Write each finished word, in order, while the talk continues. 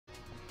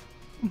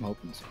I'm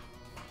hoping so.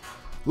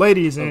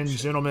 Ladies and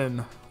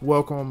gentlemen,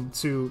 welcome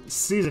to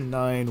Season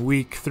 9,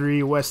 Week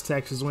 3, West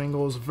Texas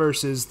Wingulls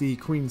versus the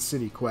Queen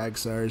City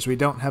Quagsires. We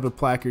don't have a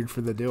placard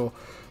for the deal.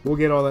 We'll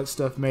get all that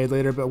stuff made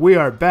later, but we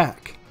are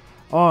back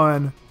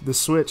on the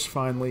Switch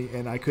finally,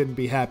 and I couldn't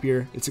be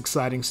happier. It's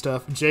exciting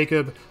stuff.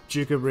 Jacob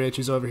Rich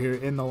is over here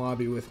in the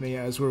lobby with me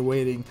as we're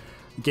waiting.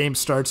 Game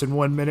starts in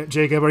 1 minute.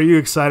 Jacob, are you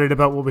excited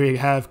about what we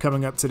have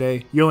coming up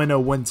today? You only know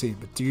one team,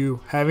 but do you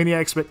have any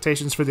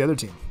expectations for the other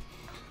team?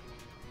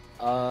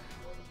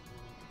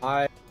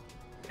 I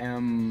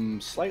am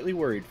slightly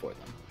worried for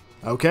them.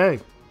 Okay,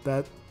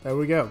 there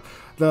we go.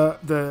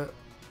 The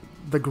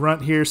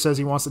grunt here says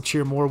he wants to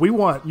cheer more. We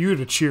want you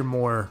to cheer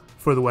more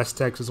for the West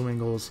Texas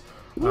Wingulls.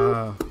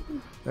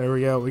 There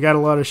we go. We got a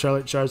lot of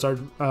Charlotte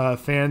Charizard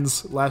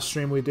fans. Last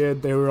stream we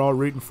did, they were all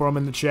rooting for him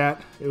in the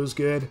chat. It was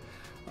good.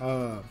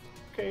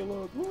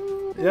 Caleb.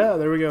 Yeah,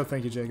 there we go.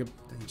 Thank you, Jacob.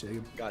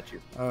 Got you.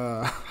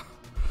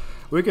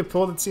 We could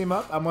pull the team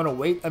up. I'm going to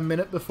wait a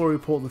minute before we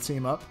pull the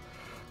team up.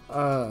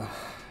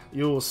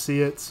 You will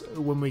see it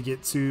when we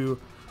get to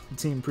the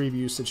team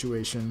preview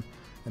situation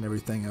and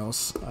everything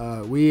else.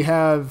 We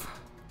have,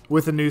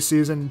 with the new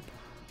season,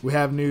 we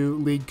have new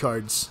league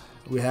cards.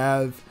 We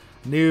have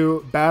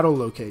new battle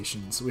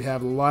locations. We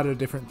have a lot of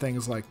different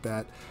things like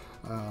that.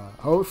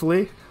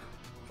 Hopefully,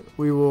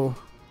 we will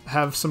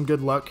have some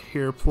good luck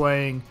here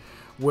playing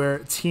where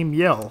Team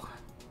Yell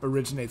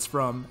originates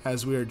from,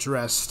 as we are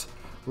dressed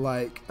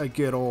like a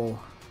good old,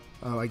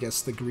 I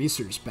guess, the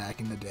greasers back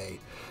in the day,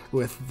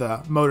 with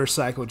the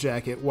motorcycle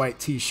jacket, white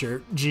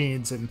t-shirt,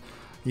 jeans, and,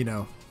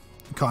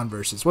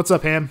 Converses. What's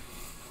up, Ham?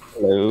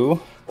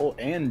 Hello. Oh,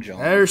 and John.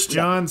 There's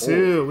John,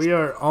 too. We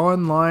are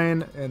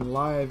online and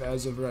live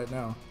as of right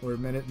now. We're a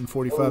minute and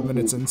 45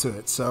 minutes into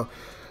it, so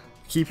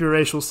keep your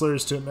racial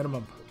slurs to a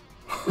minimum.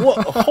 Whoa,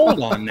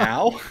 hold on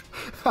now.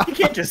 You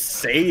can't just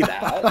say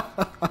that.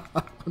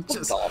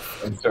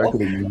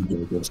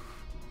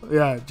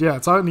 Yeah,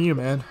 talking to you,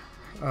 man.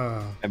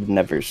 I've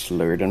never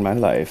slurred in my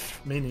life.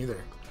 Me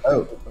neither.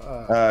 Oh,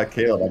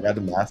 Caleb, I got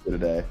the master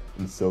today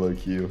in solo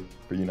queue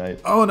for Unite.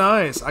 Oh,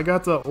 nice. I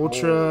got the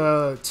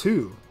Ultra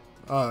 2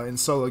 in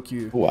solo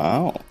queue.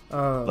 Wow.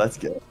 Let's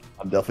go.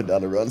 I'm definitely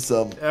down to run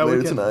some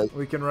later tonight.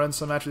 We can run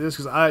some after this,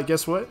 because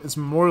guess what? It's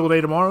Memorial Day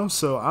tomorrow,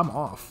 so I'm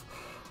off.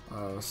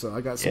 So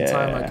I got some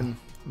time I can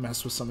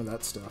mess with some of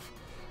that stuff.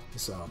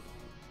 So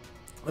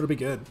it'll be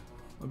good.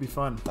 It'll be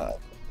fun.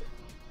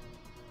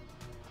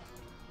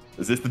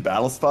 Is this the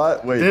battle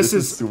spot? Wait, this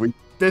is sweet.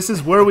 This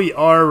is where we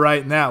are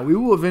right now. We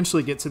will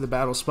eventually get to the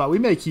battle spot. We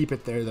may keep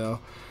it there, though.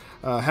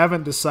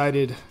 Haven't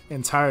decided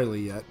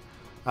entirely yet.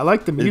 I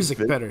like the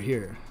music better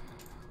here.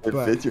 It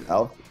fits your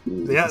outfit.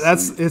 Yeah,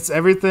 it's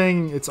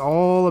everything. It's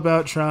all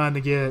about trying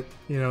to get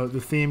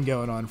the theme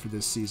going on for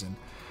this season.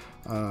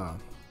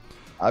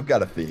 I've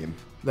got a theme.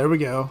 There we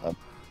go.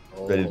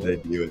 I'm ready to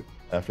debut it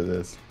after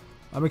this.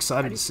 I'm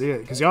excited to see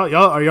it, because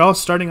y'all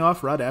starting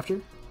off right after?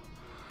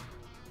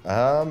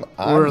 I'm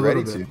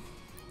ready to.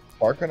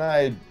 Parker and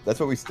I, that's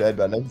what we said,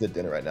 but I know he's at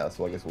dinner right now,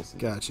 so I guess we'll see.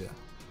 Gotcha.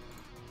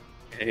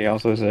 He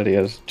also said he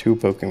has 2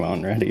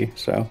 Pokemon ready,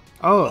 so.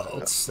 Oh,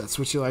 that's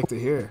what you like to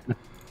hear.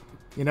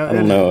 I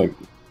don't know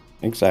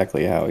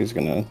exactly how he's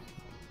gonna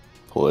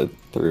pull it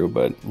through,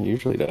 but he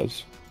usually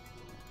does.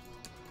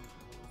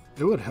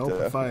 It would help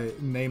if I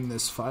name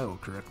this file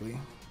correctly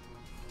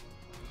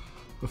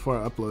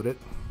before I upload it.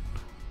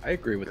 I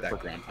agree with that,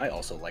 Grunt. I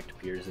also liked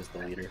Piers as the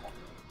leader.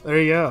 There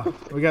you go.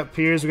 We got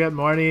Piers, we got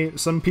Marnie.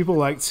 Some people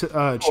liked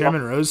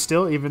Chairman Rose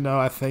still, even though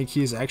I think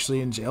he's actually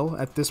in jail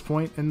at this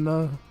point in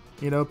the,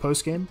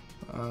 post game.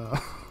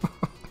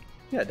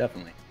 Yeah,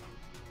 definitely.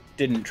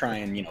 Didn't try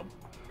and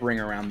bring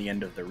around the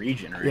end of the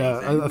region or anything.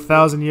 Yeah,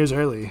 1,000 years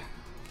early,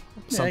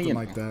 something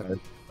like that.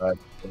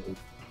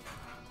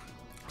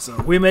 So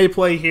we may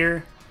play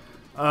here.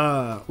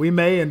 We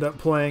may end up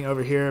playing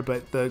over here,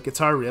 but the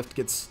guitar riff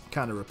gets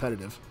kind of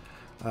repetitive.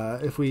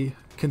 If we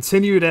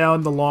continue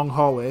down the long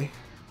hallway.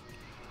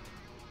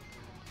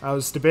 I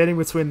was debating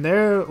between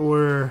there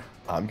or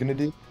I'm gonna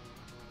do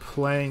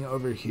playing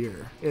over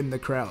here in the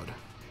crowd.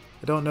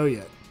 I don't know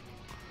yet.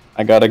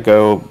 I gotta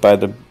go by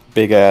the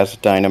big ass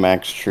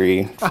Dynamax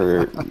tree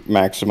for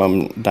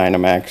maximum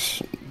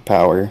Dynamax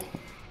power,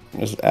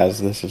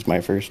 as this is my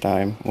first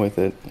time with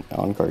it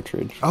on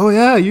cartridge. Oh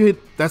yeah,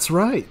 that's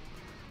right.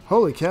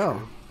 Holy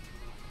cow.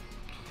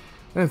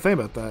 I didn't think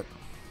about that.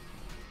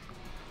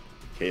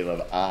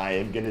 Caleb, I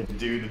am gonna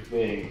do the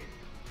thing.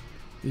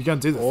 You're gonna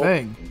do the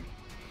thing.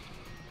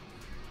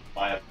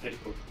 My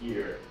official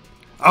gear.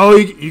 Oh,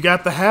 you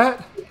got the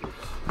hat?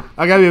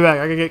 I gotta be back.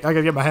 I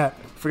gotta get my hat.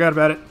 Forgot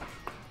about it.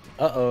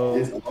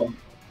 Uh-oh.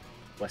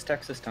 West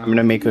Texas time. I'm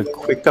gonna make a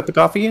quick cup of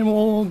coffee and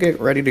we'll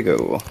get ready to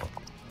go.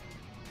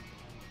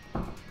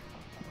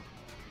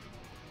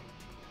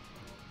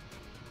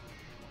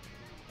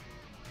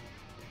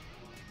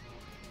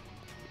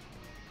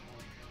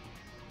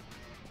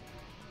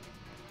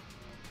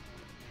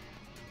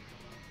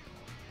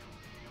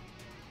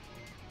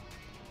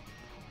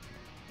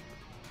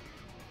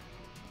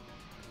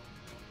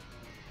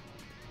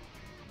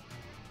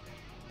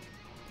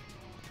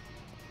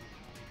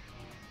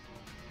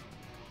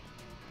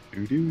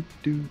 Do do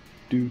do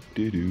do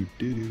do do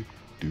do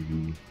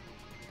do.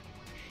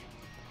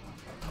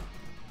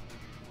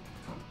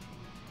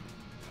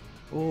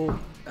 Oh,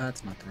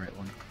 that's not the right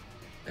one.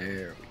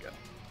 There we go.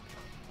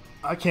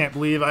 I can't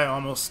believe I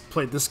almost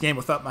played this game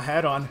without my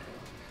hat on.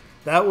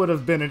 That would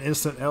have been an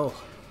instant L.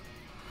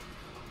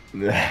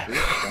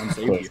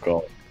 Close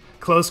call.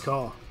 Close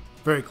call.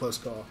 Very close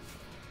call.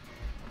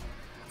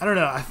 I don't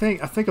know. I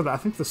think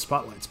the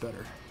spotlight's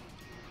better.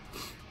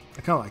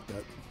 I kind of like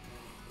that.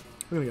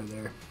 We're gonna go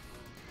there.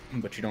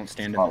 But you don't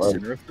stand in the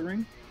center of the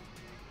ring?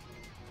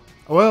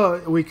 Well,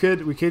 we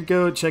could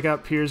go check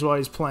out Piers while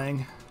he's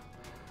playing,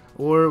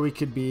 or we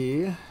could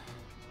be. I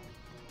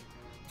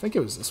think it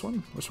was this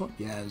one. Which one?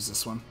 Yeah, it was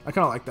this one. I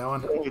kind of like that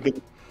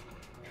one.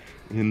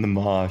 In the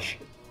mosh.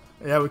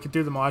 Yeah, we could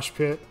do the mosh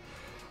pit.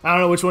 I don't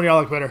know which one y'all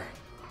like better.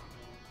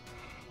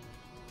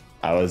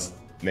 I was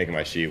making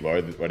my sheet. What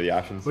are the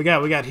options? We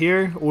got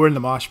here or in the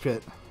mosh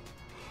pit.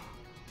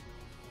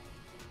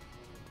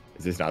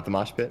 Is this not the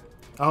mosh pit?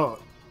 Oh,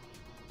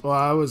 well,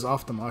 I was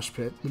off the mosh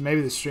pit.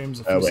 Maybe the stream's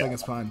a few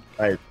seconds behind.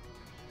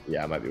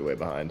 Yeah, I might be way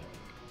behind.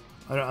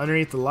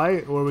 Underneath the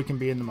light, or we can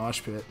be in the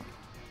mosh pit.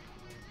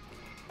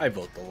 I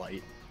vote the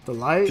light. The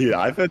light? Dude,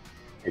 I bet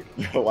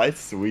the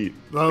light's sweet.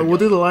 Well, we'll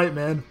do the light,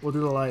 man. We'll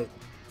do the light.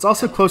 It's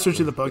also closer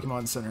to the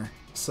Pokemon Center,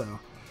 so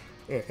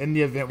yeah, in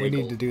the event we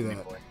need to do that.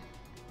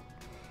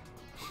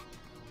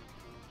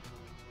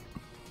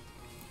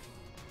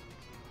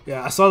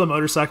 Yeah, I saw the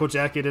motorcycle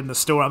jacket in the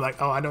store. I'm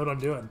like, oh, I know what I'm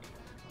doing.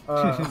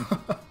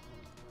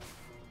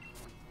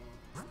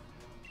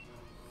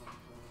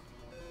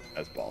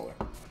 That's baller.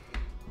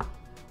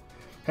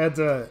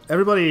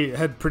 Everybody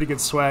had pretty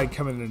good swag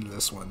coming into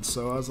this one,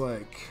 so I was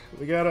like,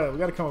 we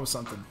gotta come up with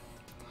something.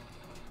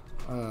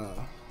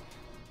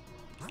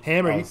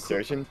 Hammer, you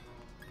searching?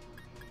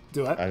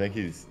 Do what? I think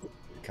he's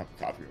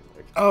copy.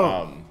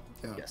 Oh,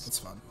 yeah, yes. that's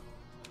fun.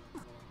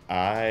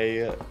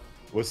 I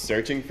was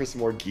searching for some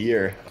more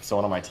gear of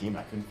someone on my team.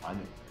 I couldn't find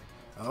it.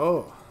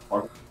 Oh.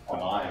 Or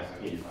I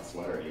can't use my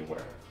sweater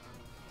anywhere.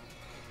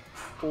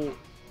 Well,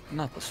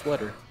 not the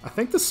sweater. I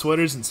think the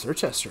sweater's in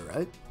Sirchester,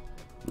 right?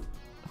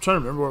 I'm trying to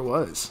remember where it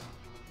was.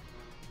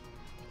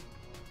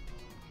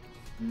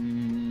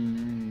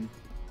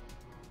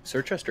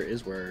 Sirchester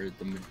is where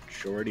the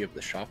majority of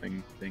the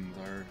shopping things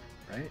are,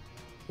 right?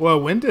 Well,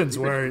 Wyndon's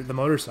where the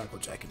motorcycle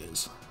jacket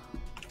is.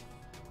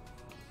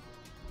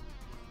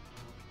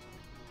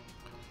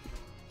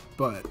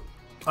 But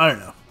I don't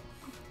know.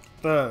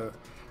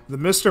 The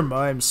Mr.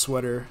 Mime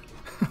sweater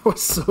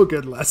was so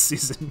good last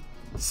season.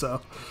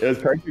 So it was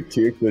perfect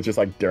too, because it was just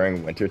like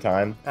during winter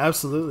time.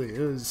 Absolutely, it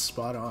was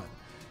spot on.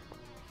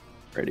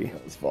 Ready?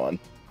 It was fun.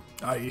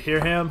 Oh, you hear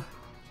him?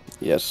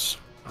 Yes.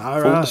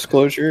 All Full right.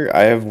 disclosure,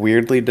 I have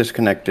weirdly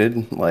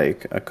disconnected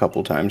like a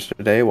couple times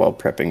today while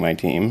prepping my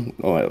team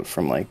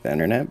from like the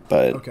internet,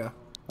 but Okay.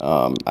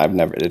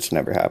 It's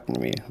never happened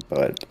to me,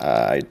 but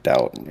I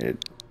doubt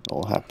it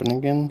will happen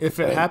again. If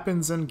it but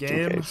happens in in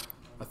game, case.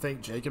 I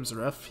think Jacob's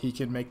ref. He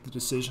can make the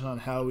decision on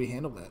how we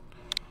handle that.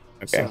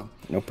 Okay, So,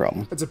 no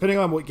problem. depending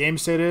on what game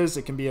state it is,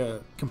 it can be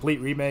a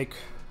complete remake,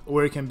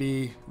 or it can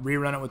be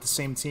rerun it with the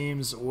same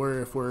teams, or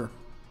if we're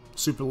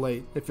super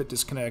late, if it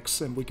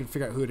disconnects and we can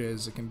figure out who it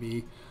is, it can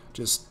be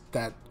just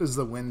that is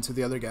the win to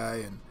the other guy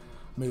and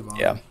move on.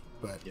 Yeah.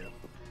 But Yeah.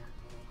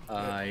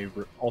 I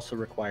also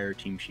require a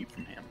team sheet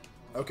from Ham.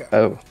 okay.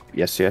 Oh,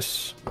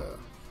 yes.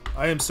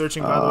 I am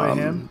searching, by the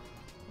way, Ham.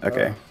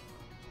 Okay.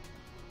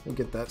 We'll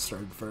get that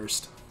started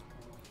first.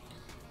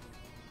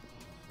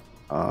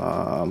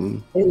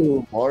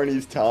 Oh,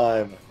 Marnie's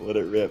time. Let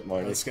it rip,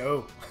 Marnie. Let's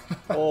go.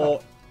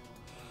 Oh,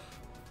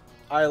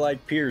 I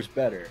like Piers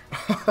better.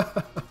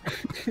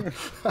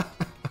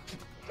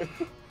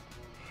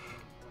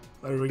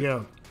 There we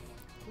go.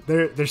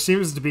 There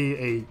seems to be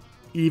a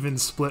even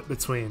split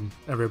between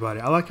everybody.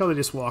 I like how they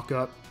just walk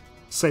up,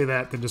 say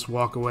that, then just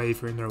walk away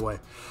if you're in their way.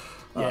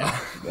 Yeah.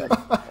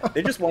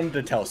 They just wanted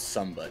to tell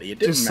somebody. It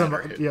didn't Just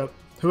matter who. Yep.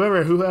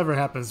 Whoever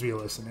happens to be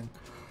listening.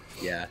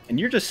 Yeah, and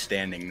you're just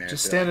standing there.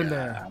 Just so standing like,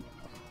 there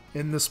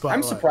in the spotlight.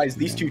 I'm surprised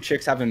these two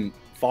chicks haven't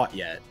fought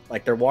yet.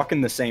 Like they're walking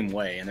the same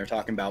way, and they're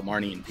talking about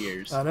Marnie and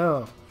Piers. I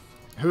know.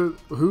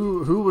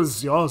 Who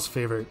was y'all's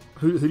favorite?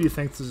 Who do you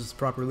think is the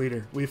proper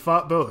leader? We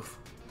fought both.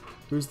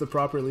 Who's the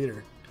proper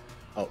leader?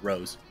 Oh,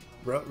 Rose.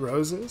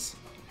 Rose is?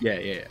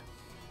 Yeah.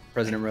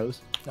 President Rose.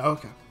 Oh,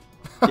 okay.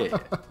 Yeah.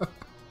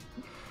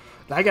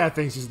 That guy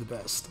thinks he's the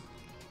best.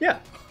 Yeah.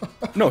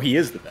 No, he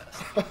is the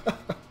best.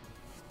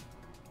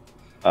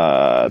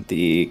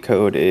 The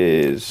code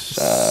is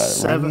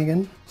remind me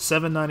again?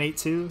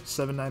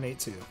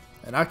 7982.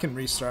 And I can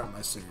restart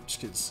my search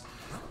because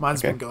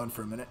mine's been going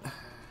for a minute.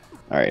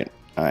 All right,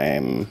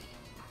 I'm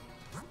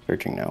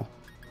searching now.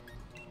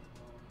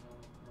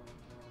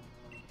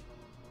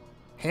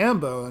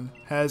 Hambone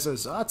has a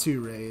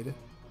Zatu raid.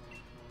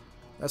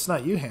 That's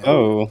not you, Ham.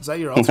 Oh. Is that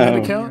your ultimate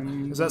No.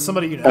 account? Is that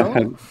somebody you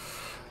know?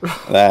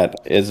 That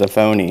is a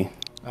phony.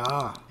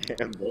 Ah.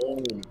 And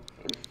boom.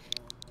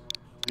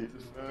 He's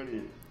a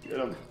phony. Get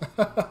him.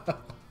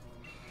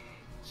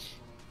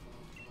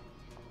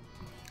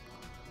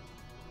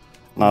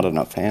 Not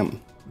enough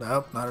ham.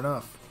 Nope, not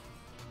enough.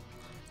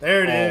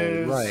 There it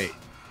is. Right.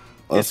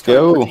 Let's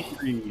go.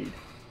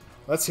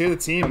 Let's hear the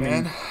team,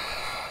 man.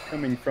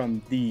 Coming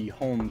from the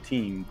home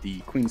team, the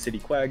Queen City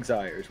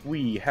Quagsires,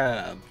 we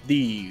have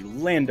the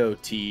Lando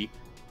T,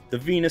 the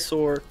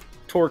Venusaur,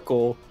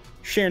 Torkoal,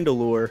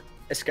 Chandelure,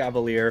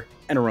 Escavalier,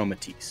 and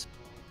Aromatisse.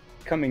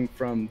 Coming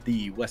from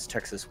the West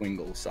Texas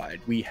Wingulls side,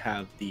 we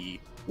have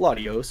the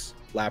Latios,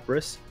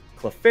 Lapras,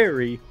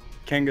 Clefairy,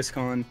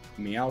 Kangaskhan,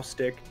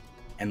 Meowstic,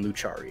 and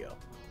Lucario.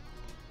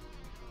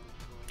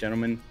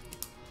 Gentlemen,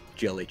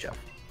 GLHF.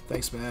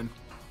 Thanks, man.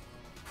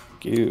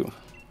 Thank you.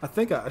 I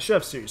think I should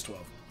have Series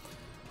 12.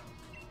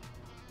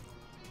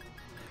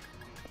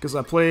 Because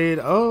I played...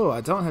 Oh,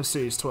 I don't have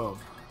Series 12.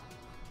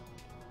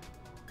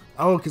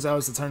 Oh, because that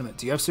was the tournament.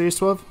 Do you have Series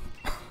 12?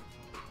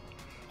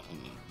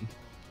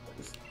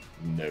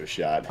 No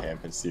shot,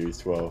 Hampton Series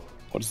 12.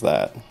 What's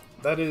that?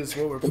 That is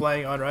what we're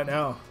playing on right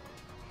now.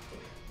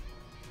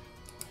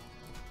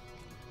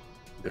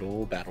 Good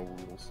old battle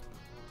rules.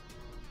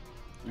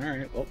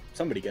 Alright, well,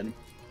 somebody get them.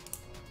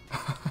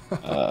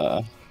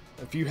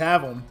 If you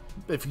have them.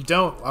 If you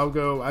don't,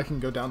 I can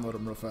go download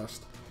them real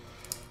fast.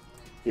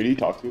 Who do you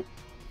talk to?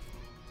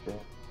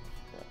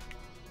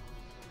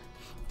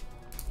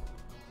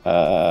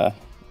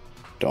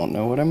 Don't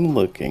know what I'm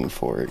looking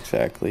for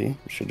exactly.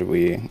 Should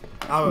we...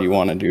 Do you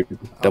want to do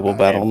double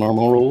battle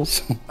normal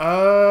rules?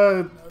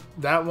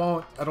 That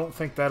won't... I don't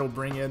think that'll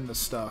bring in the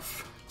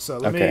stuff. So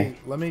let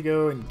me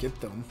go and get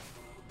them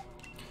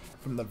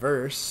from the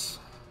verse.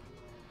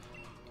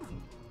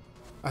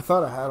 I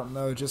thought I had them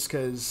though, just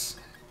because...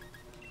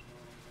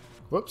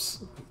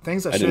 Whoops.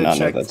 Things I should have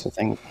checked. I did not know that's a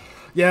thing.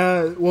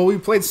 Yeah, well, we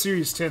played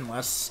Series 10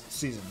 last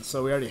season,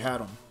 so we already had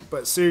them.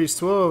 But Series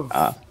 12,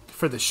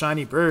 for the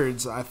shiny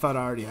birds, I thought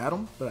I already had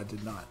them, but I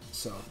did not,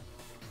 so...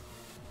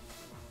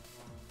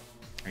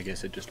 I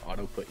guess it just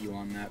auto-put you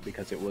on that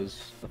because it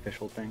was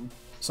official thing.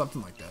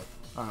 Something like that.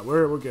 Alright,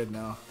 we're good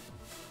now.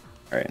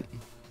 Alright.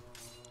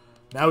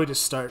 Now we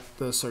just start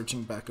the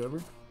searching back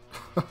over.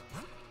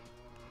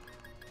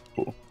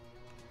 Cool.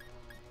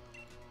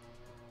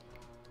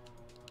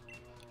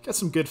 Got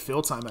some good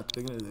fill time at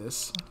the beginning of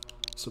this.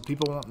 So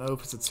people won't know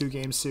if it's a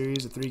 2-game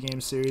series, a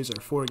 3-game series, or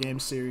a 4-game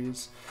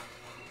series.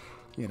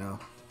 You know.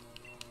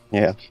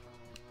 Yeah.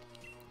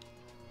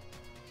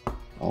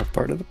 All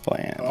part of the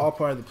plan. All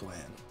part of the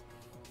plan.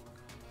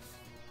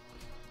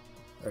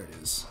 There it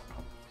is.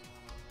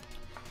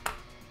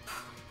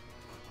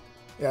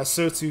 Yeah,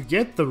 so to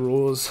get the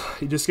rules,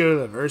 you just go to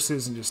the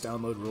verses and just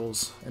download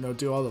rules, and it'll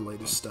do all the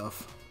latest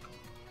stuff.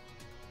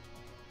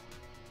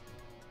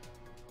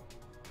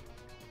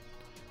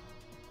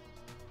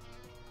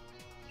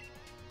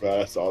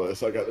 I saw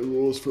this. I got the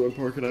rules for when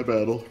Park and I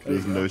battle.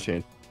 There's no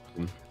chance.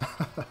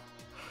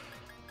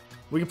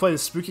 We can play the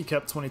Spooky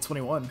Cup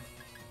 2021.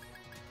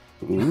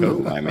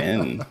 Ooh, I'm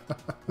in.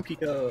 Spooky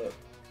Cup.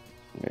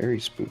 Very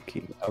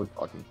spooky. I was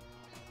talking.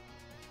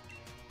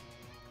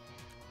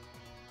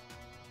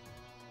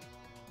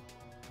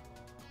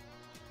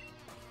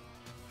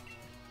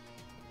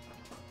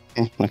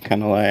 I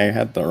kind of lie. I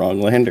had the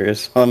wrong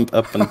landers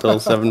up until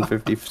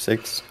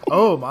 756.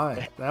 Oh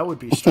my, that would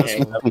be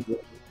stressful.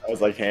 I was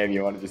like, Ham,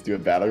 you want to just do a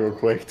battle real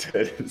quick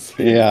to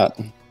see Yeah.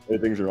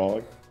 anything's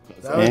wrong?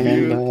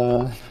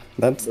 And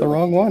that's the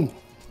wrong one.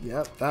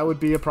 Yep, that would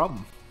be a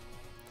problem.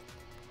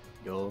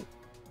 Yo.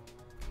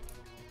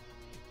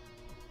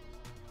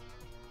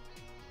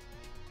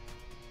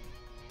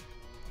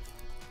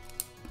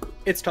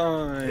 It's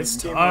time. It's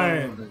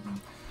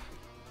time.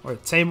 Or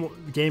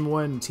game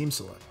 1 team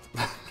select.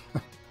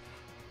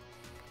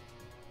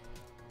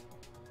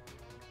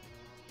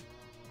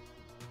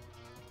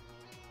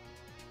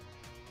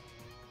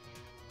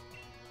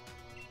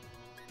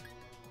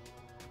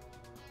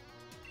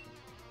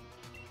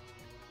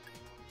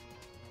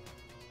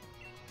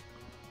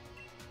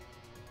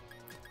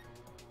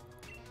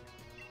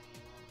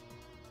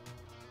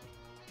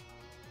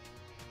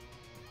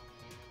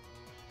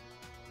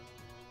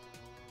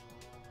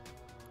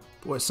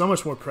 Boy, so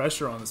much more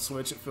pressure on the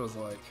Switch, it feels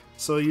like.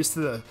 So used to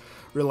the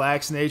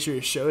relaxed nature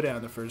of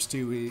Showdown the first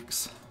 2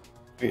 weeks.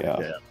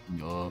 Yeah.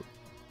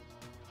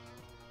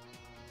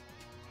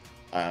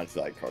 I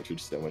honestly like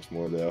cartridge so much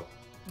more, though.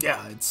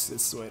 Yeah, it's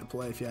the way to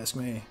play, if you ask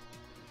me.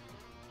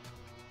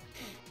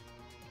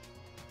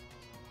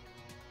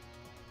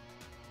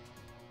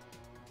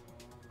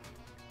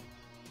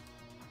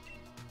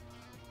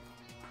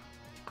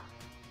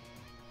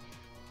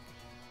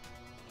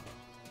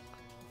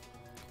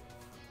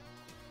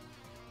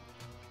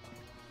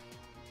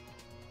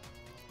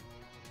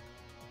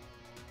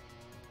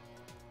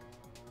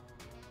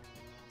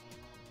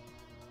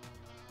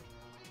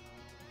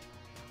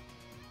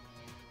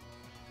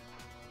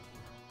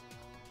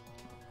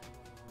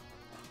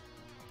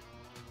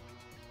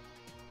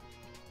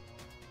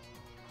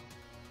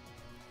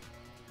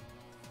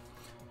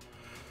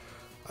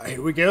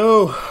 Here we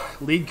go.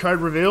 Lead card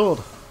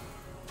revealed.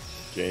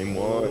 Game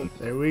 1.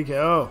 There we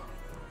go.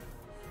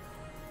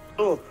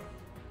 Oh.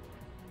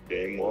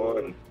 Game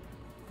 1.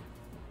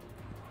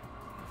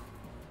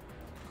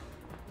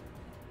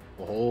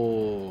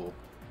 Oh.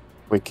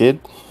 Wicked.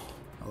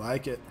 I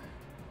like it.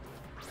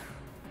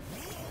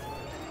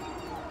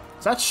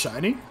 Is that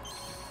shiny?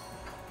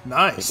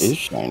 Nice. It is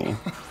shiny.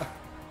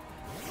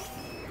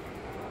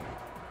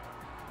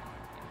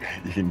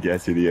 You can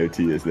guess who the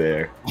OT is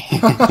there.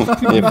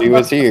 If he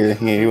was here,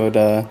 he would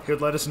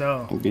let us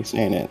know. be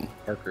saying it.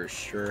 Parker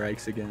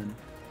strikes again.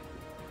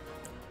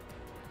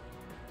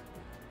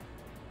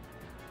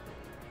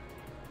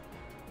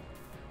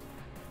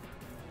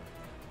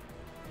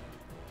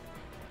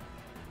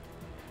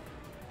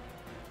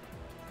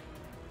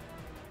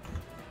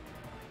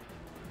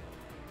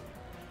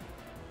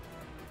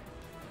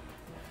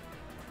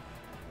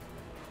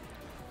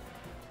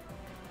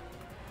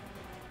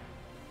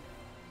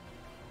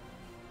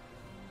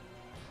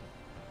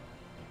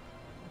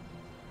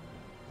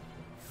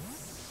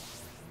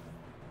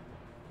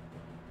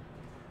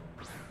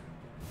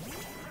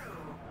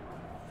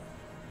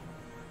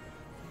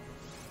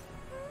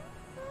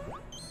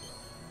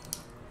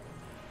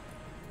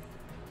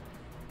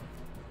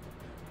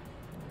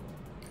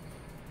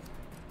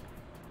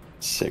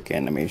 Sick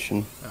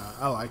animation.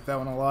 I like that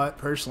one a lot,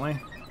 personally.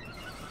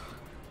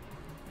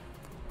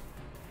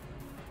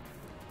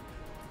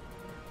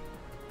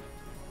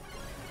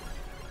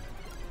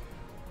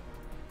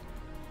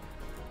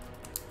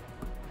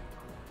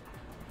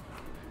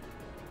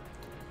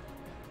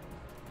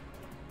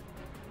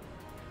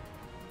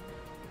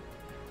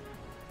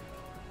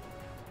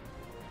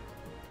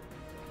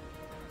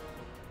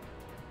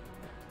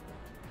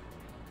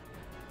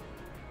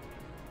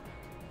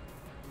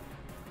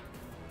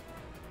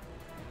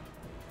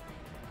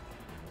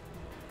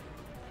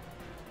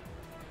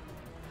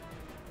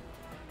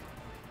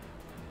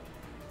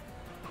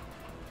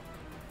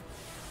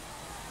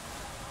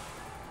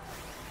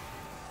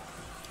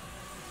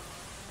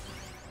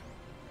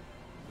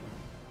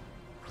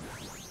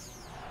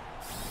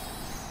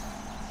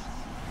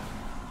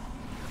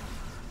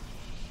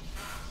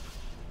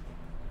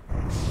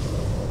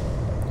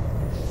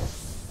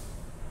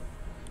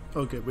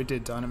 Oh, good. We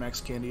did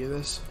Dynamax Candy of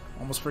this.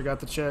 Almost forgot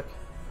to check.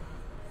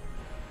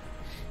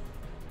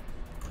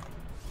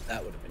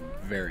 That would have been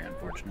very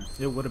unfortunate.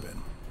 It would have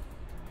been.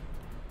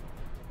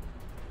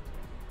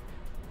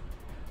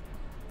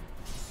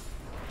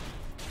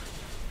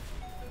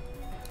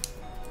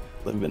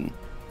 Living.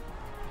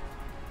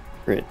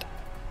 Crit.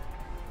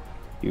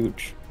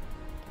 Huge.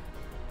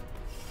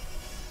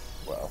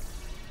 Wow.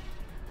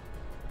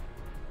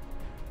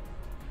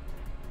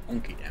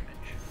 Funky damage.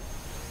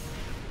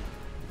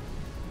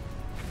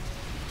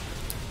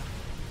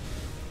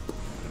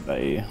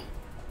 Bye.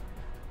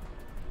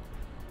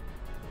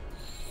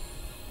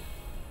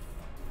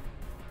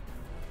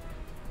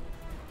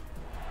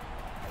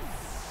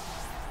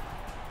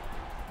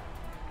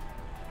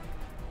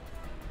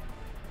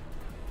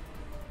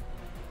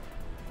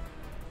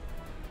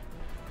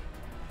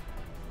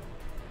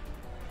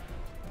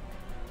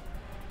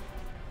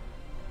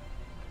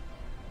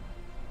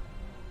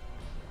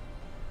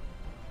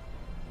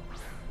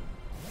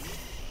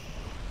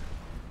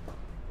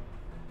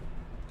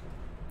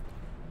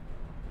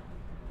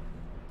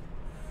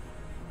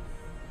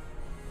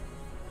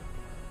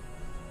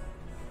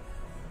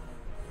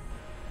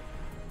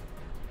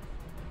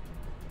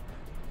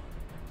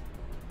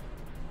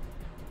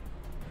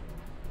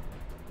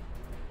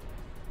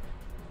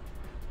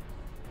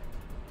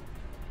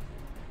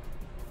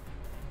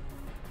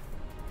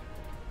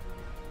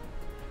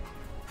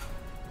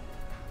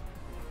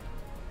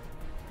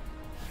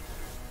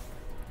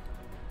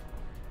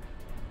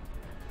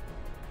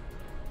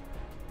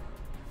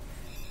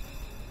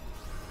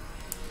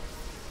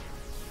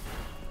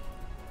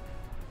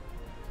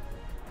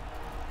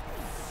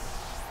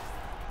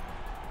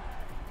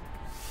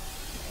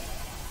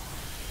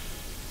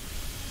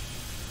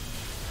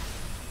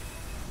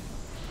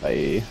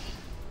 Bye.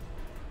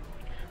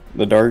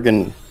 The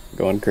Dargon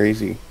going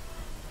crazy.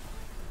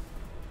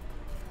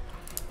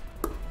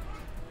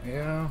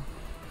 Yeah.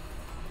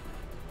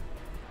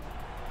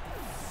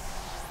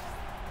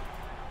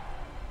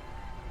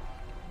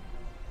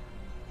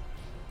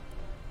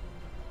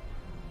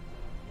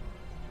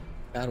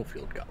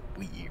 Battlefield got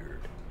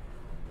weird.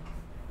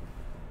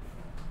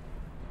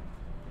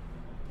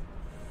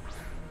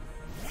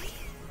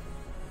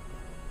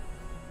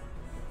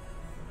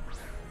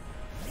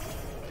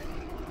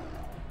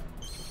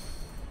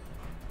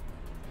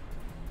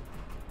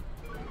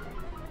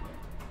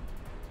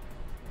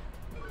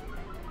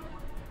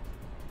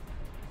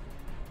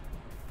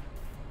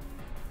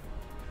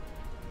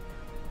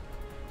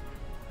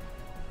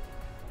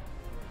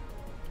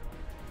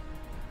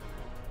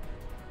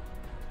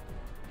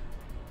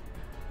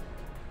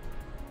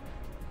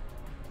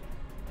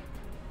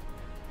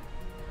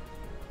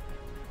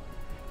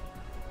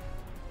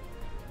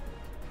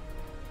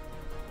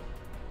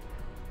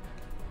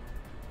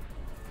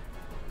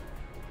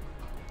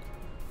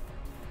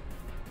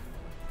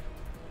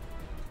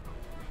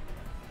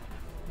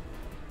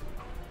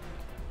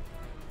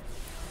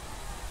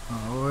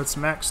 Oh, it's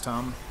Max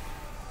Tom.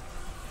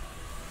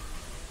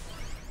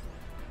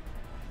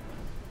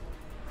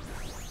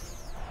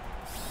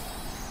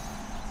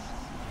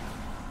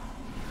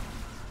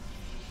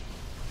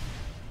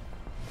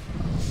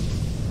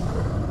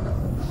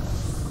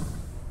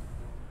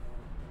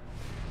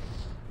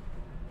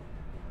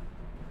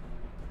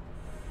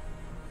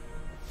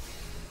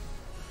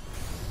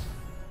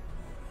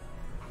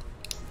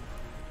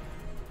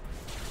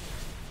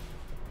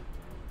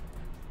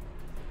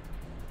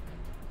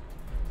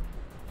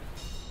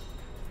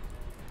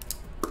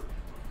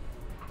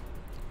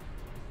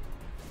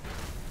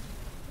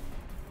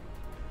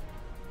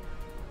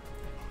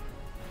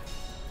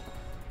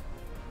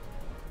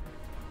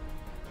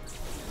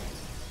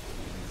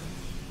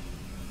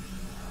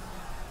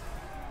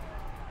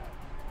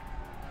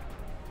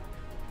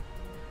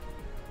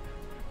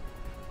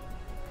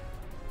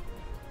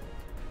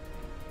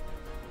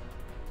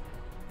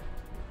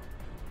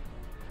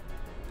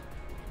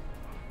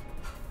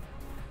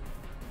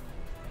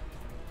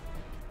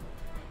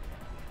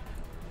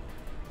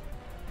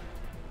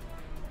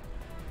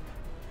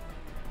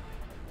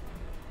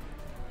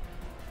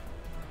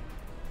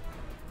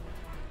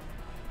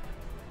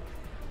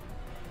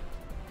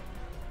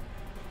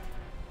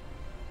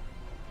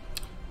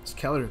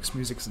 Kelleric's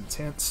music's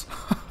intense.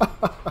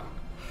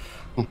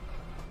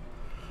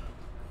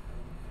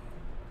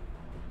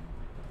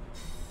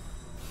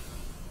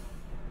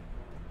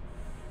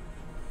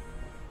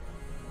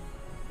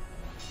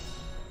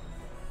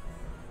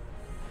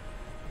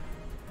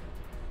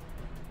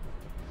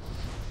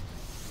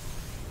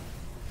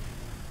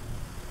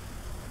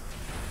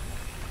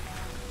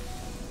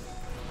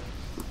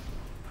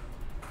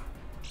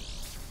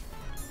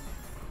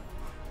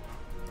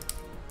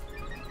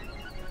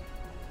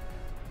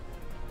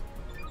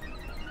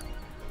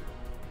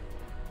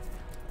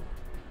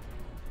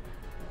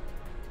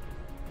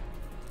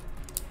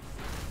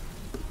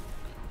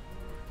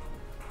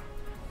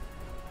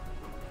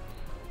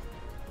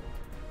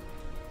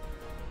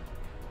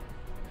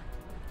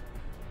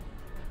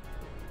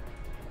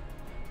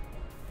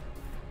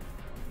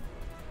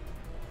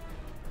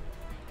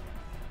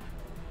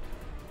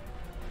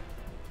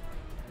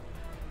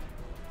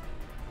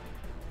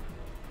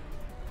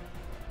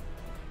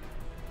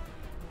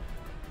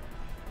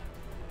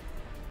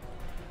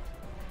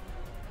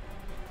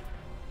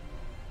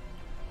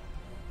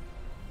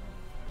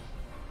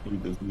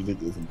 This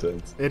music is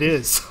intense. It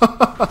is.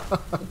 I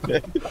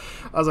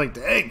was like,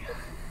 dang.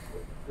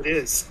 It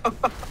is.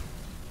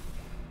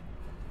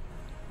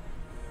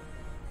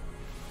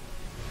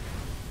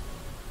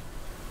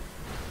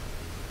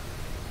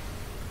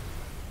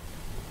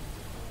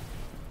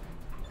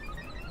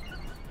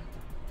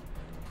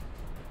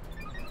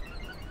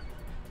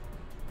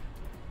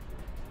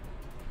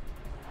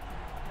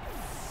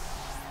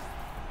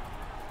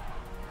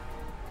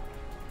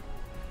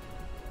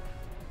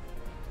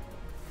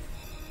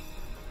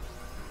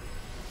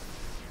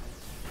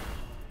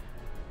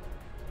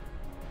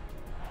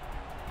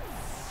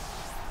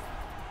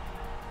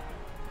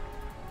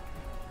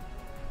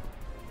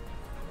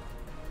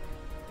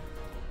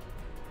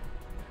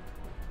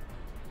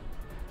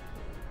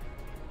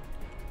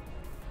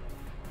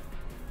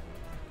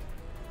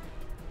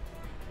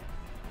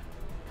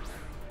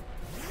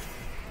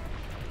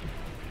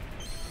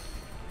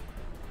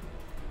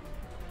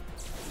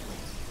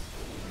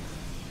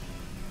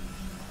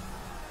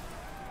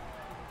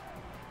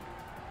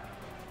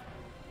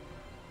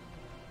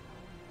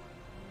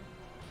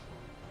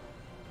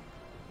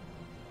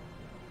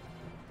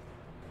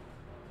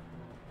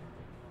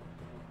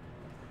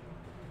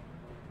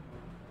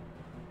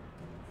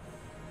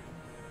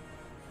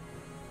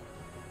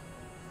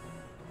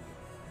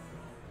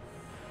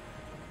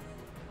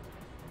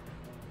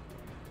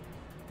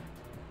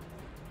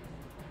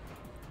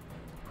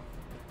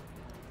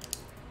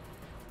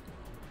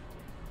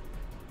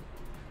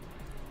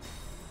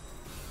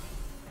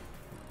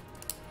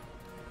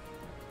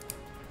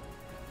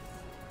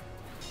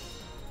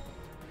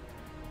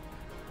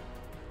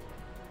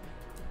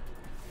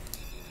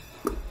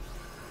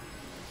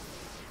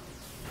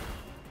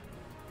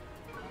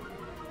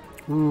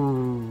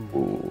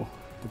 Ooh.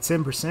 The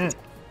 10%.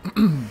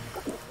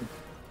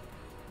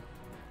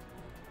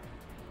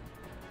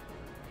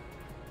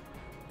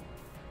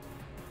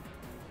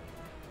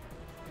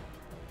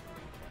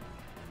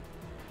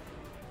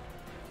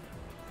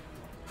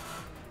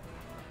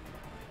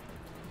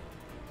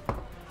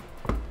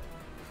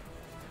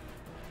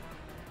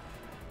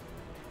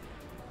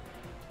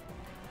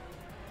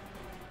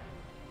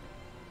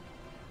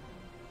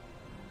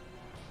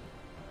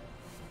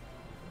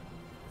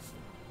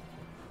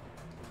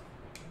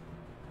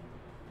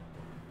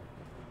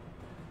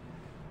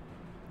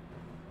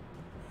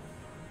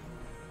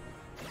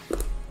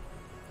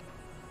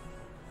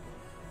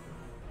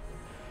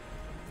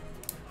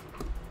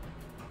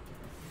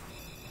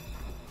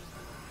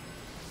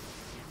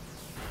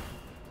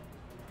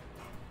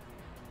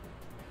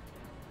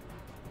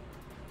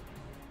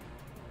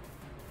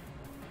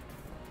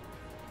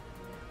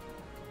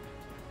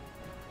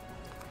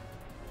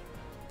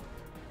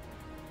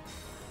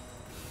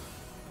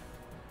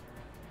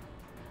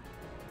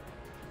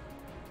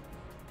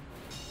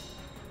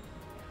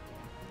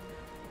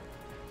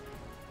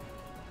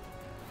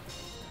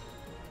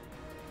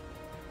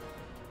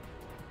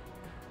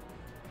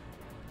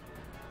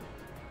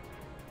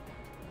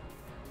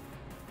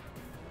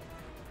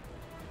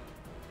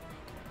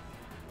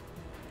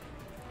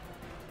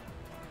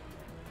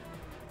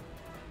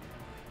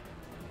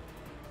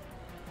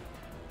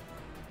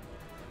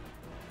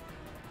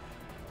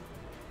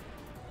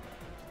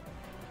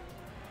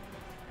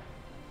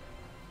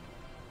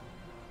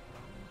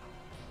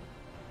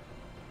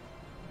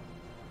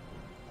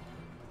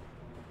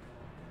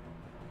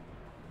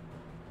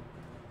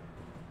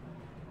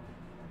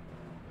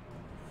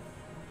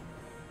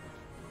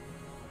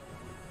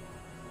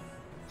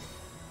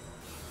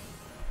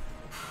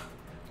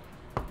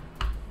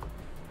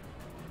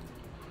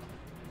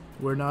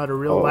 We're not a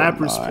real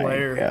Lapras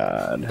player.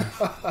 God.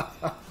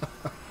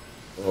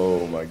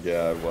 Oh my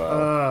god,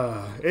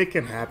 wow. It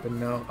can happen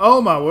now.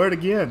 Oh my word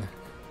again.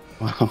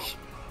 Wow.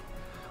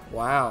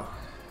 Wow.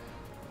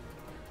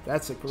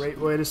 That's a great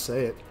way to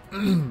say it.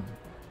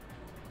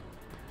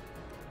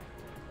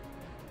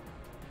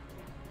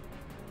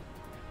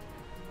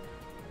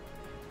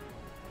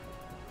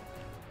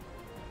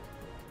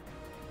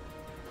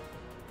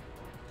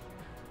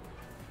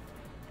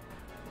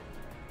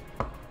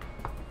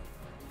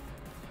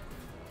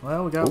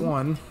 Well, we got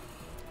one.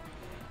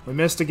 We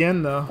missed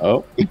again,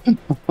 though.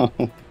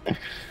 Oh.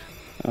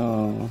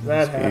 Oh.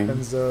 That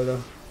happens,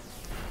 though.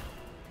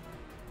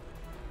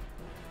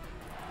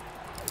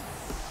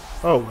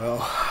 Oh,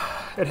 well.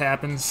 It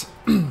happens.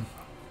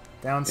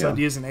 Downside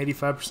to using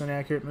 85%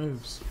 accurate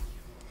moves.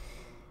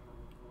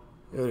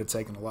 It would have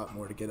taken a lot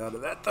more to get out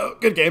of that, though.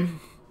 Good game.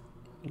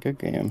 Good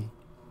game.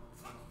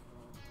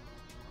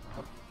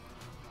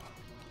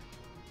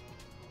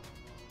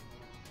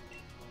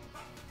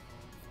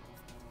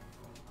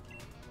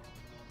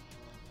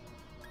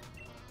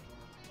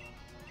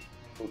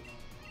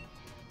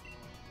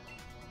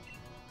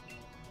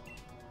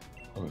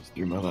 Almost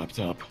threw my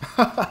laptop.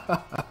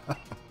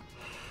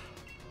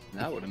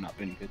 That would have not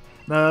been good.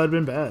 No, it would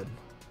have been bad.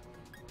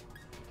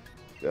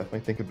 Definitely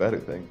think a better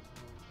thing.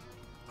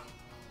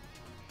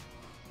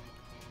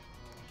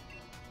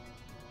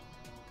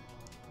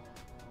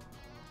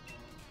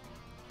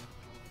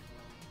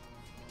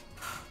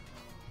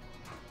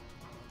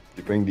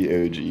 You bring the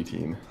OG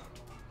team.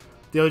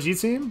 The OG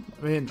team?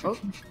 I mean, oh,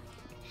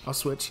 I'll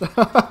switch.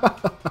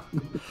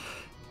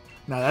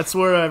 Now that's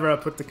wherever I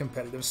put the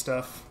competitive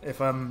stuff.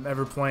 If I'm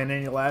ever playing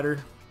any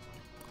ladder.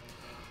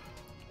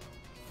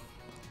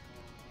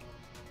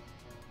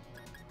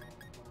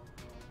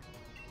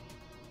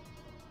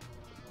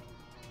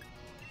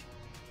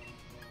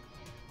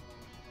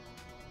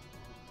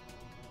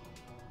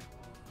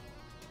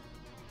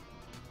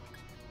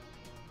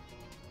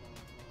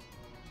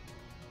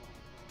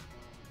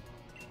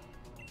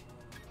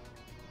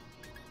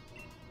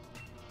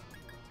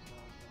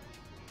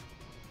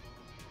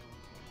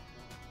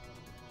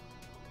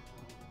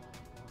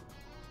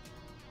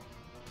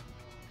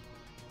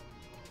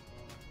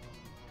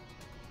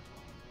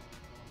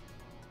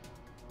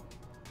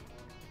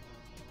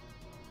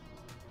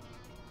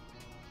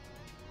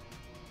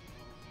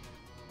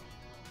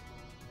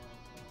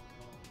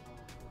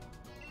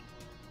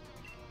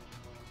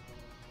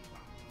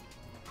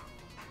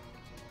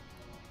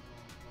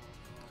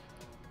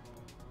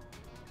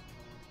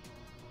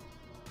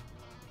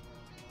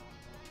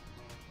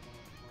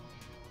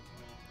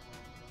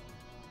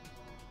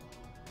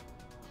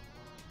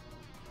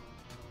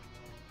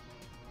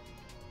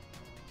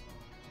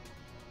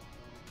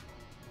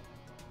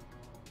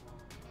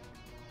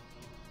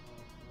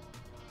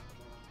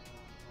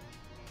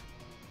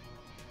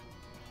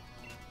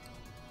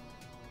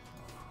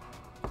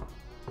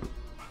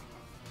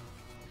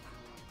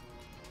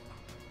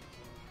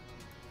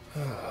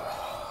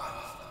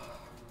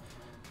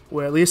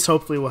 Well, at least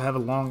hopefully we'll have a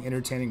long,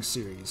 entertaining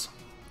series.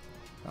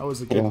 That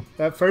was a good. Yeah.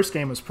 That first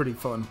game was pretty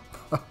fun.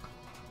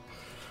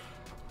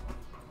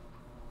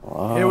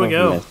 Here we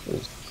go.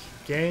 Misses.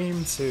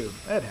 Game 2.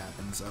 That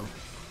happens, though.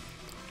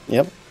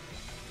 Yep.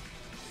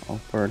 All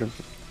part of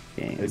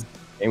the game.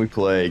 And we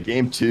play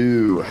game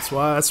 2. That's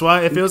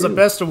why. If it was a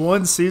best of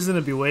 1 season,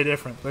 it'd be way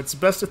different. But it's a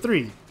best of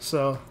 3,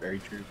 so. Very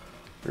true.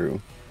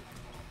 True.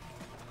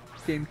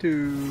 Game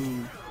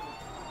 2.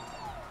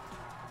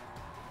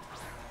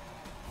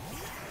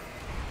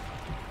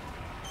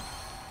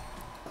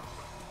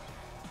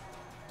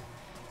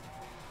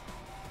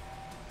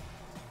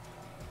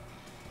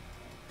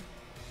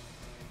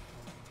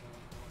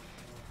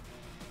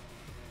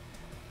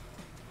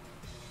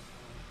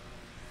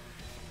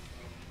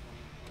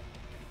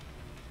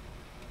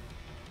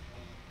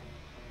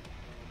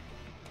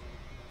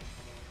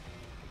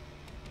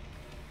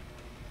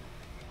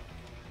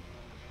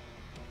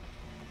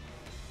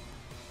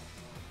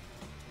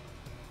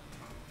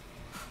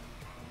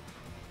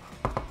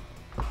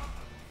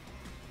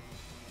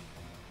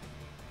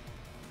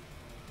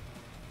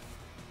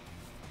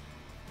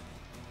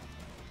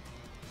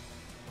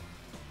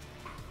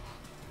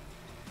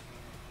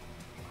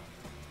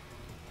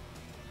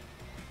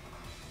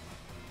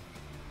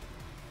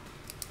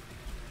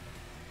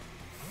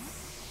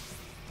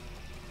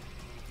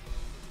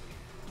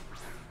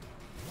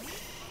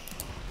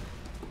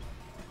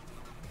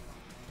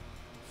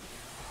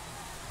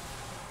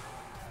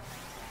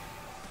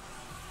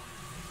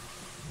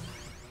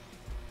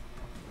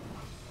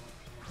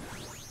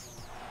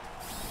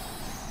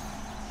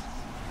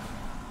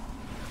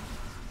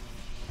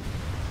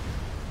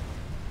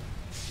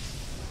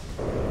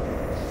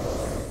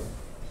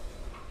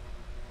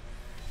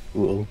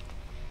 Cool.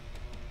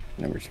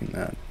 Never seen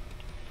that.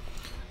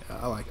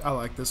 Yeah, I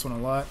like this one a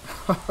lot.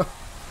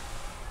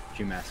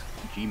 G-Max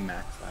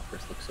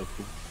Lapras looks so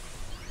cool.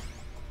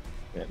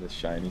 Yeah, this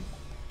shiny.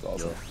 It's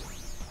awesome.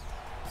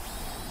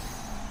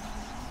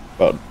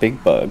 About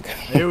Big Bug.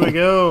 Here we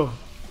go.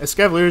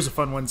 Escavalier is a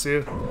fun one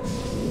too.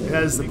 It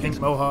has the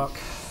pink mohawk.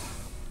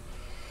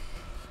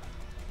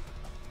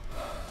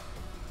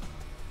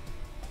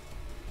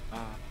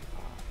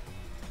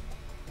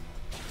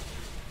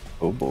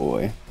 Oh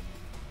boy.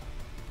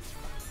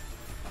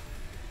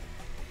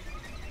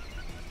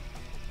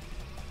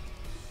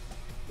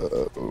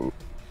 Uh-oh.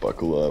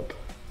 Buckle up.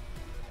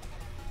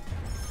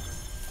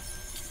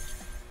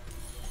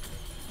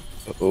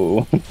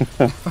 Uh-oh.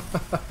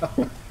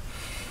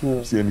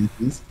 See any of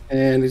these?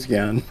 And he's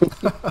gone.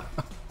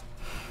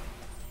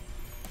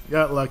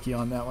 Got lucky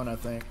on that one, I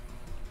think.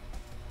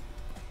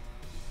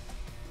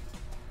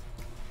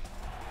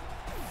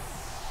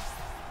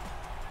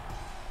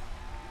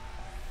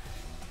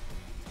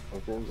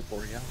 Over the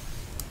Boreal.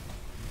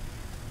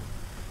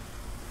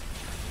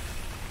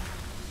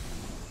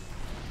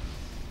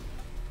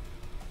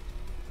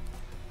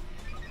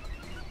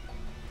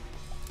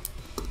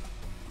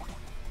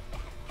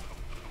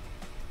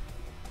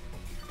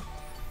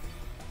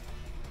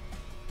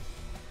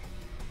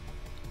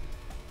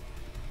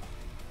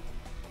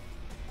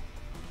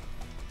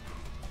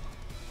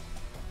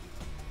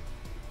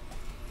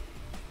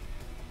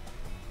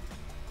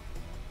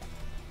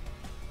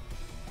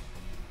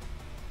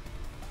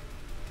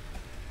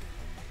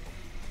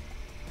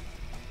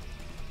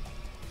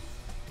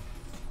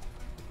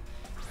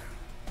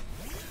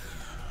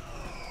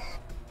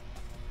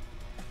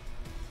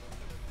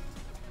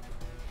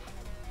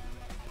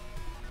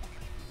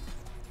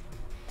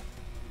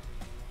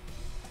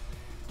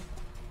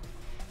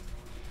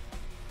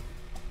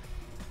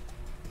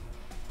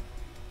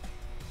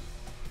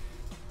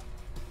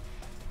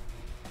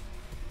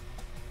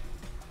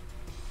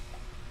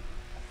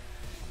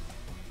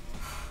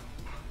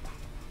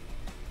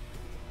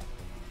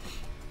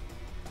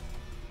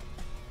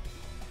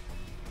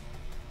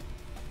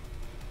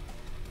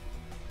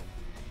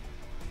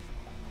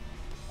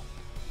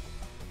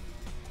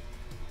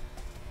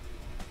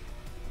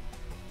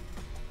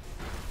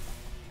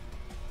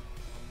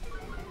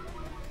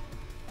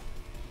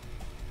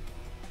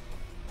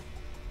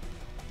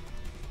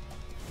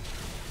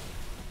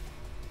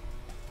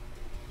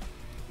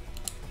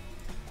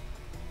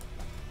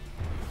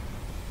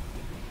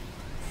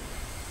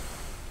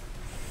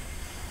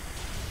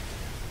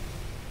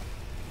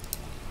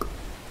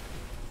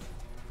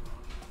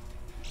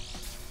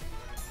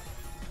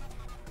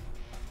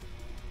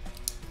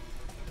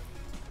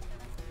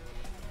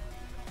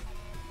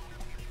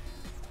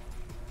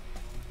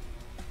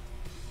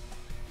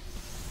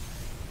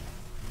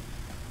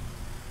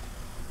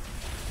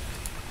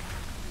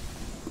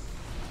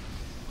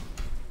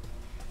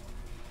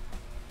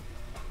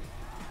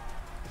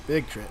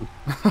 Big trip.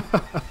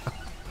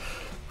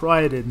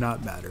 Probably did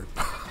not matter.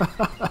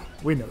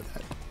 We know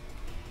that.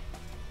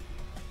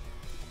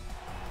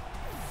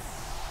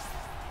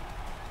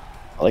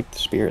 I like the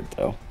spirit,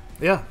 though.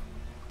 Yeah.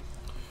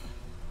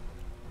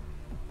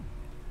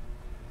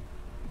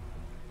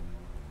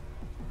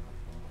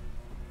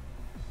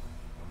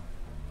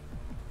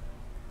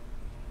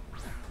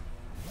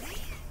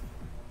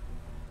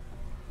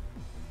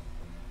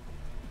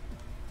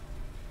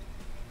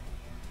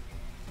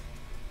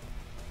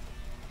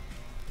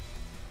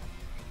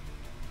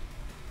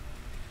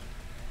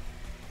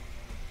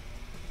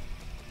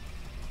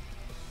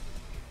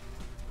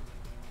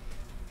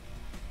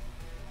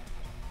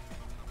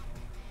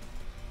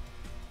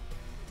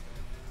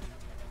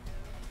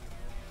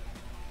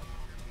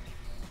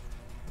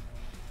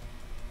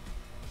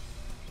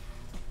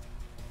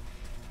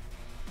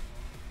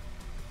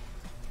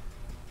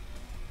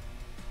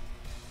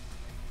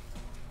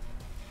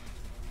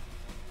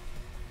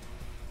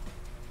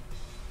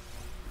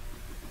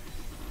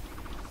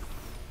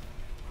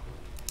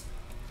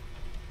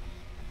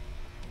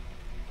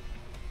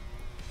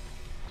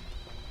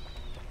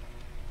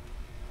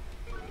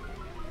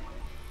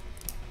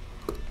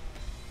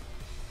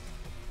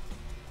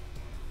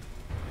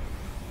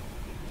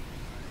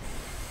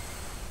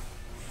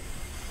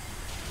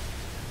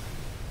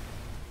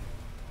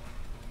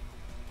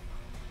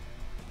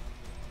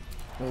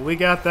 Well, we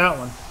got that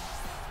one.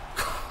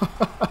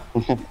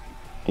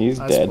 He's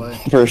Nice dead play.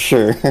 for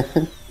sure.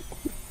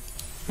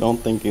 Don't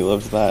think he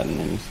loves that in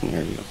any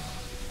scenario.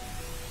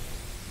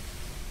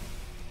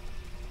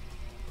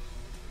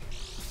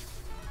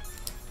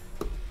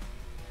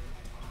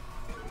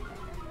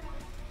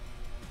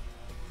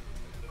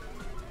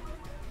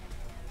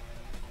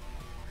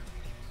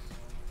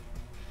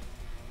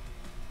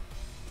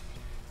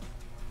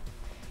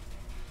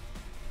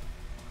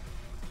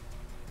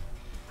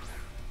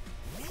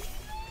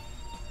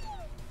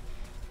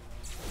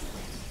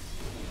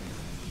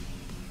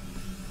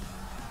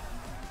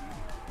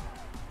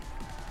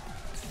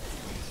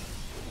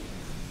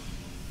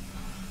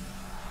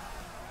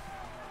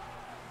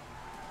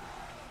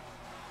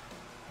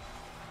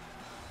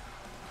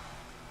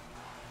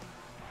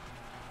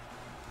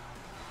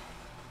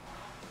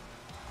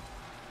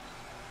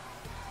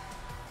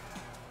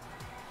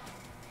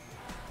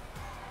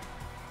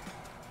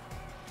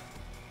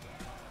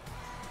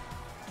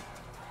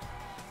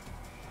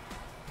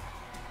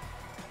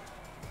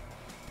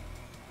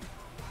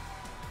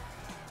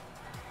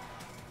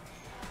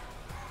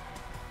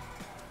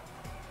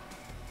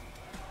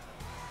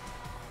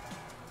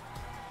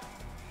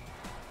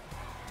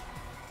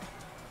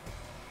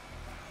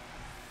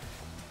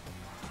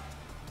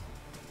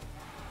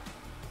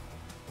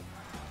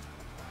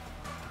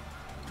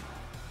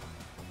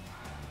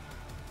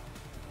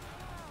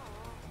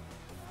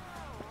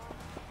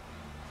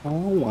 Oh,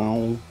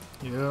 wow.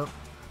 Yep.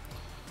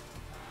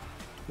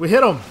 We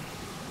hit him.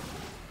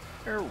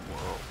 Air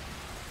world.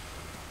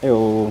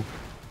 Ew.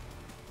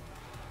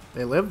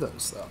 They live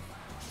those, though.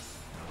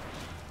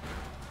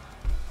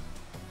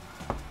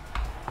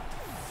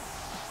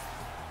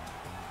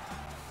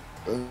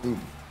 Boom.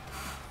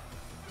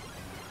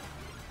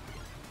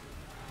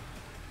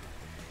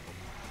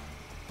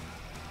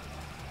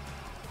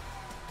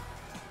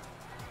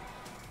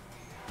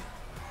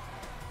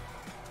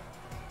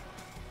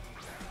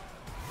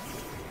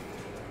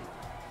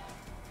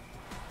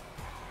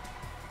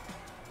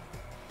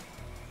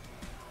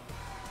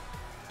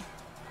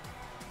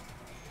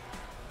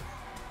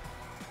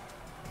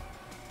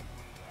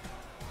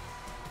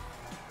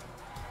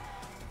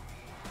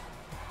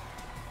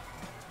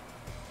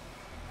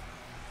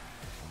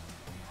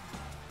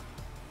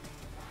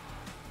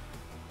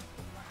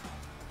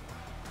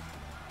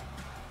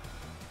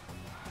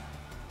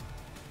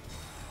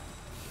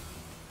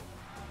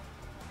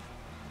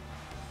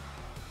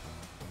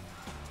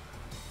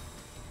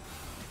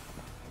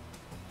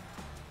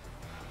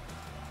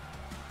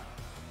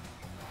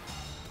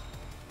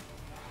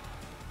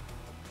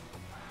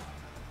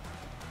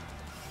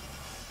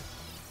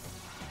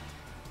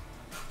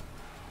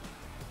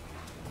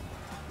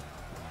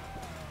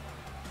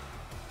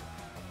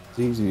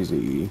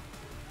 ZZZ.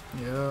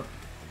 Yeah.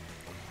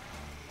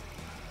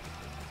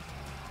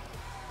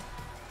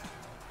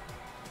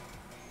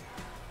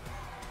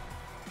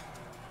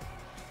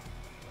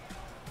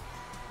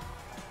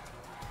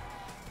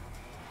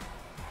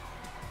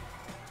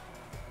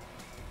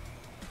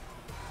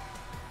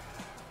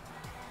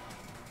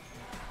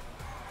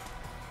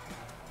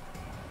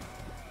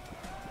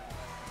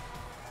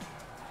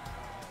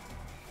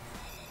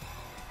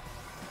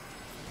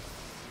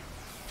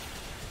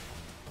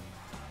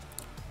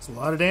 It's a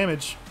lot of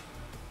damage.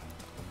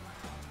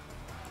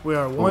 We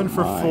are 1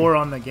 for 4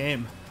 on the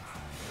game.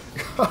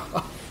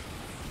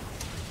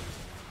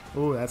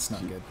 Ooh, that's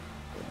not good.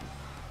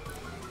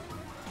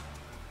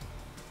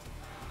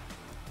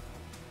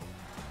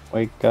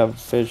 Wake up,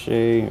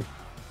 fishy.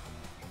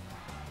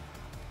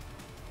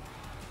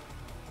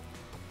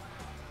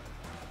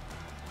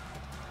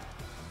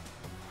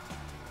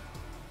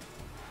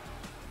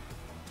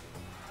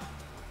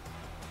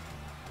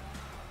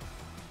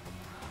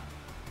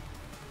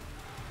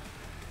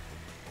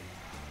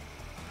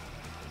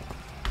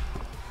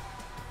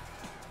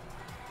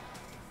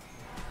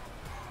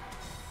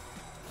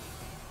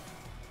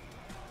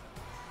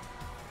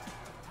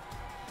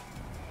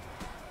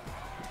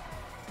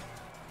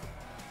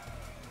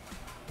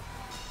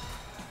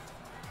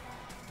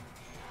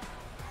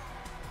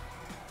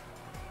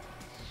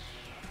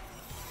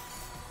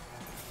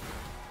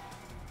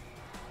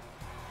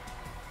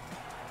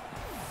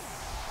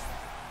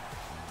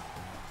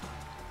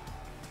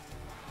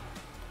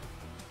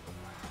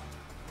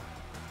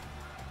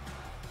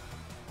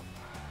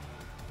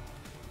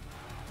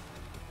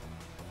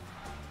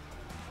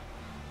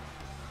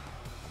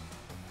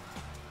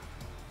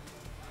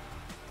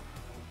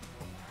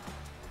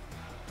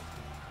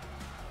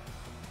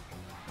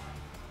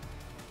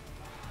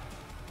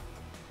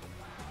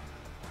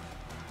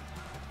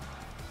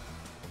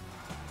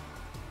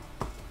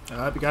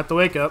 We got the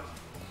wake up.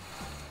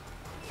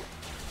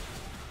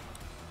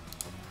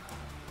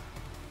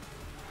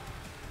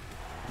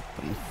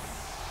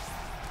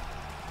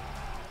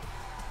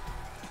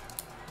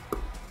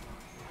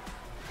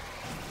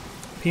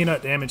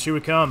 Peanut damage, here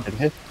we come. It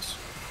hits.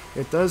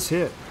 It does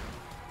hit.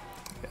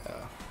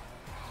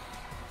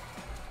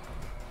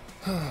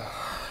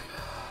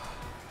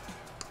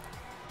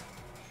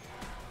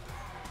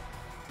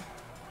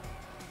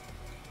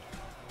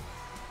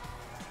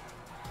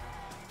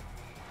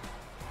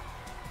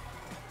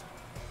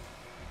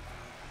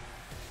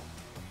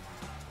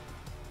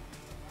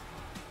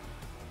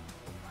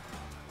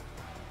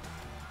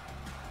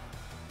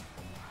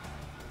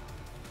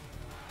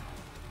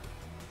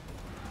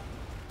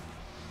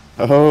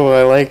 Oh,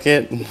 I like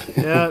it.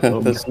 Yeah.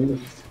 This-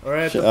 We're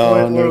at the Oh,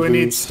 point where no we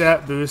need boost.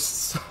 stat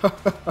boosts.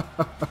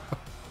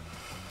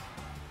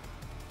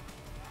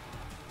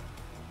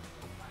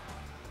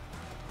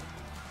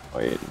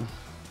 Wait,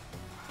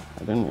 I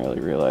didn't really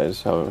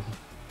realize how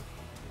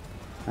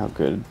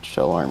good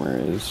shell armor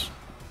is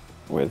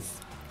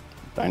with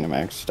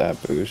Dynamax stat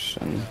boost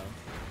and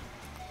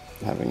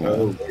having Oh,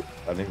 a wait,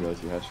 I didn't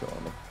realize you had shell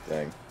on it.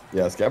 Dang.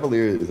 Yeah,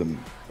 Scavalier is a.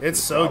 It's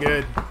so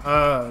good.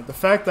 The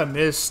fact I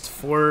missed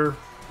 4.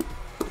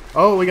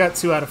 Oh, we got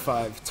 2 out of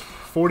 5.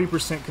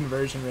 40%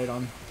 conversion rate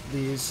on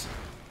these.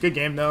 Good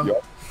game, though.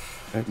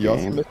 You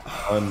also game. missed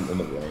one in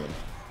the rain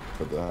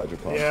for the Hydro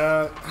Pump.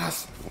 Yeah.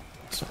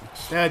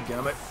 Sucks.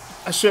 Dadgummit.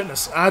 I shouldn't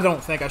have. I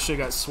don't think I should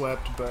have got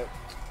swept, but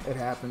it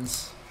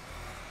happens.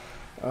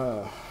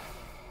 Yeah,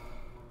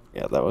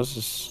 that was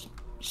just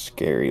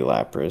scary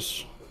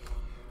Lapras.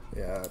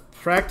 Yeah,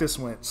 practice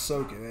went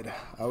so good.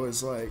 I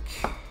was like,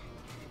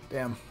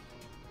 damn.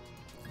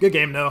 Good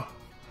game, though.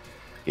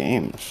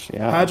 Games,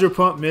 yeah. Hydro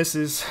Pump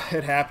misses.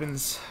 It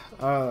happens.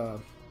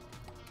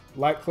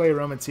 Light Clay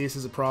Aromatisse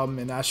is a problem,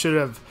 and I should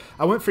have.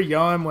 I went for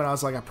Yawn when I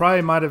was like, I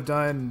probably might have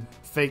done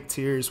Fake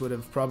Tears, would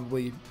have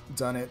probably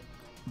done it,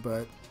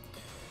 but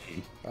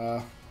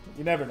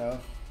you never know.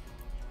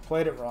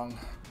 played it wrong,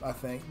 I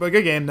think. But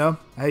good game, though.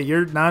 Hey,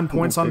 you're 9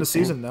 points on the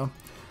season, though.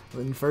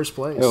 In first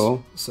place.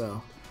 Yo.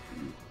 So.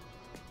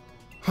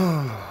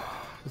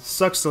 It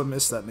sucks to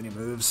miss that many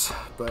moves,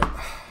 but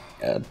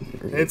Yeah, it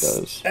really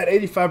does. At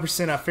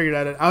 85%. I figured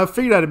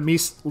I'd at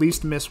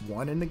least miss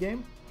one in the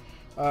game,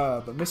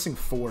 but missing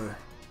 4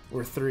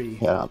 or 3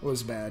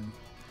 was bad.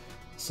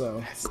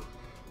 So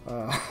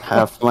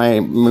half my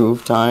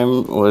move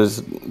time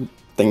was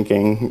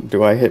thinking,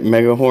 do I hit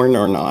Mega Horn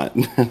or not?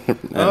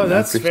 Oh,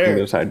 that's fair.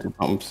 Those hydro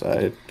pumps,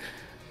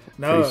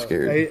 no, pretty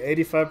scared.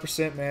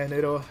 85%, man.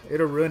 It'll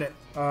ruin it.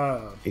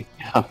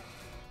 Yeah.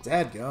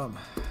 Dadgum.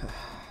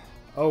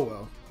 Oh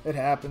well, it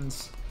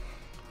happens.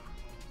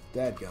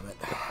 Dadgummit.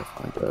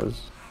 It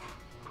does.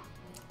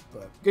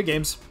 But good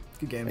games.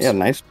 Good games. Yeah,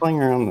 nice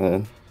playing around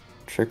the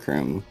trick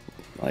room.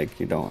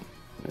 Like, it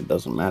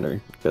doesn't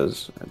matter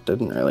because it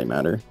didn't really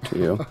matter to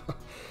you.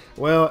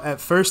 Well, at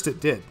first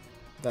it did.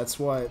 That's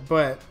why.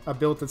 But I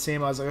built the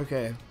team. I was like,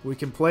 okay, we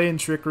can play in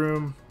trick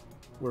room.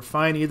 We're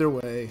fine either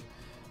way.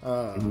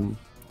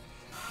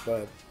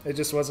 But it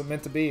just wasn't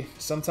meant to be.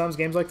 Sometimes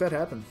games like that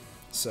happen.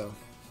 So,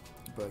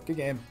 but good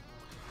game.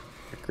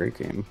 A great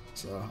game.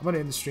 So I'm going to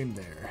end the stream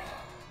there.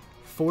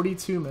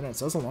 42 minutes.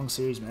 That was a long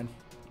series, man.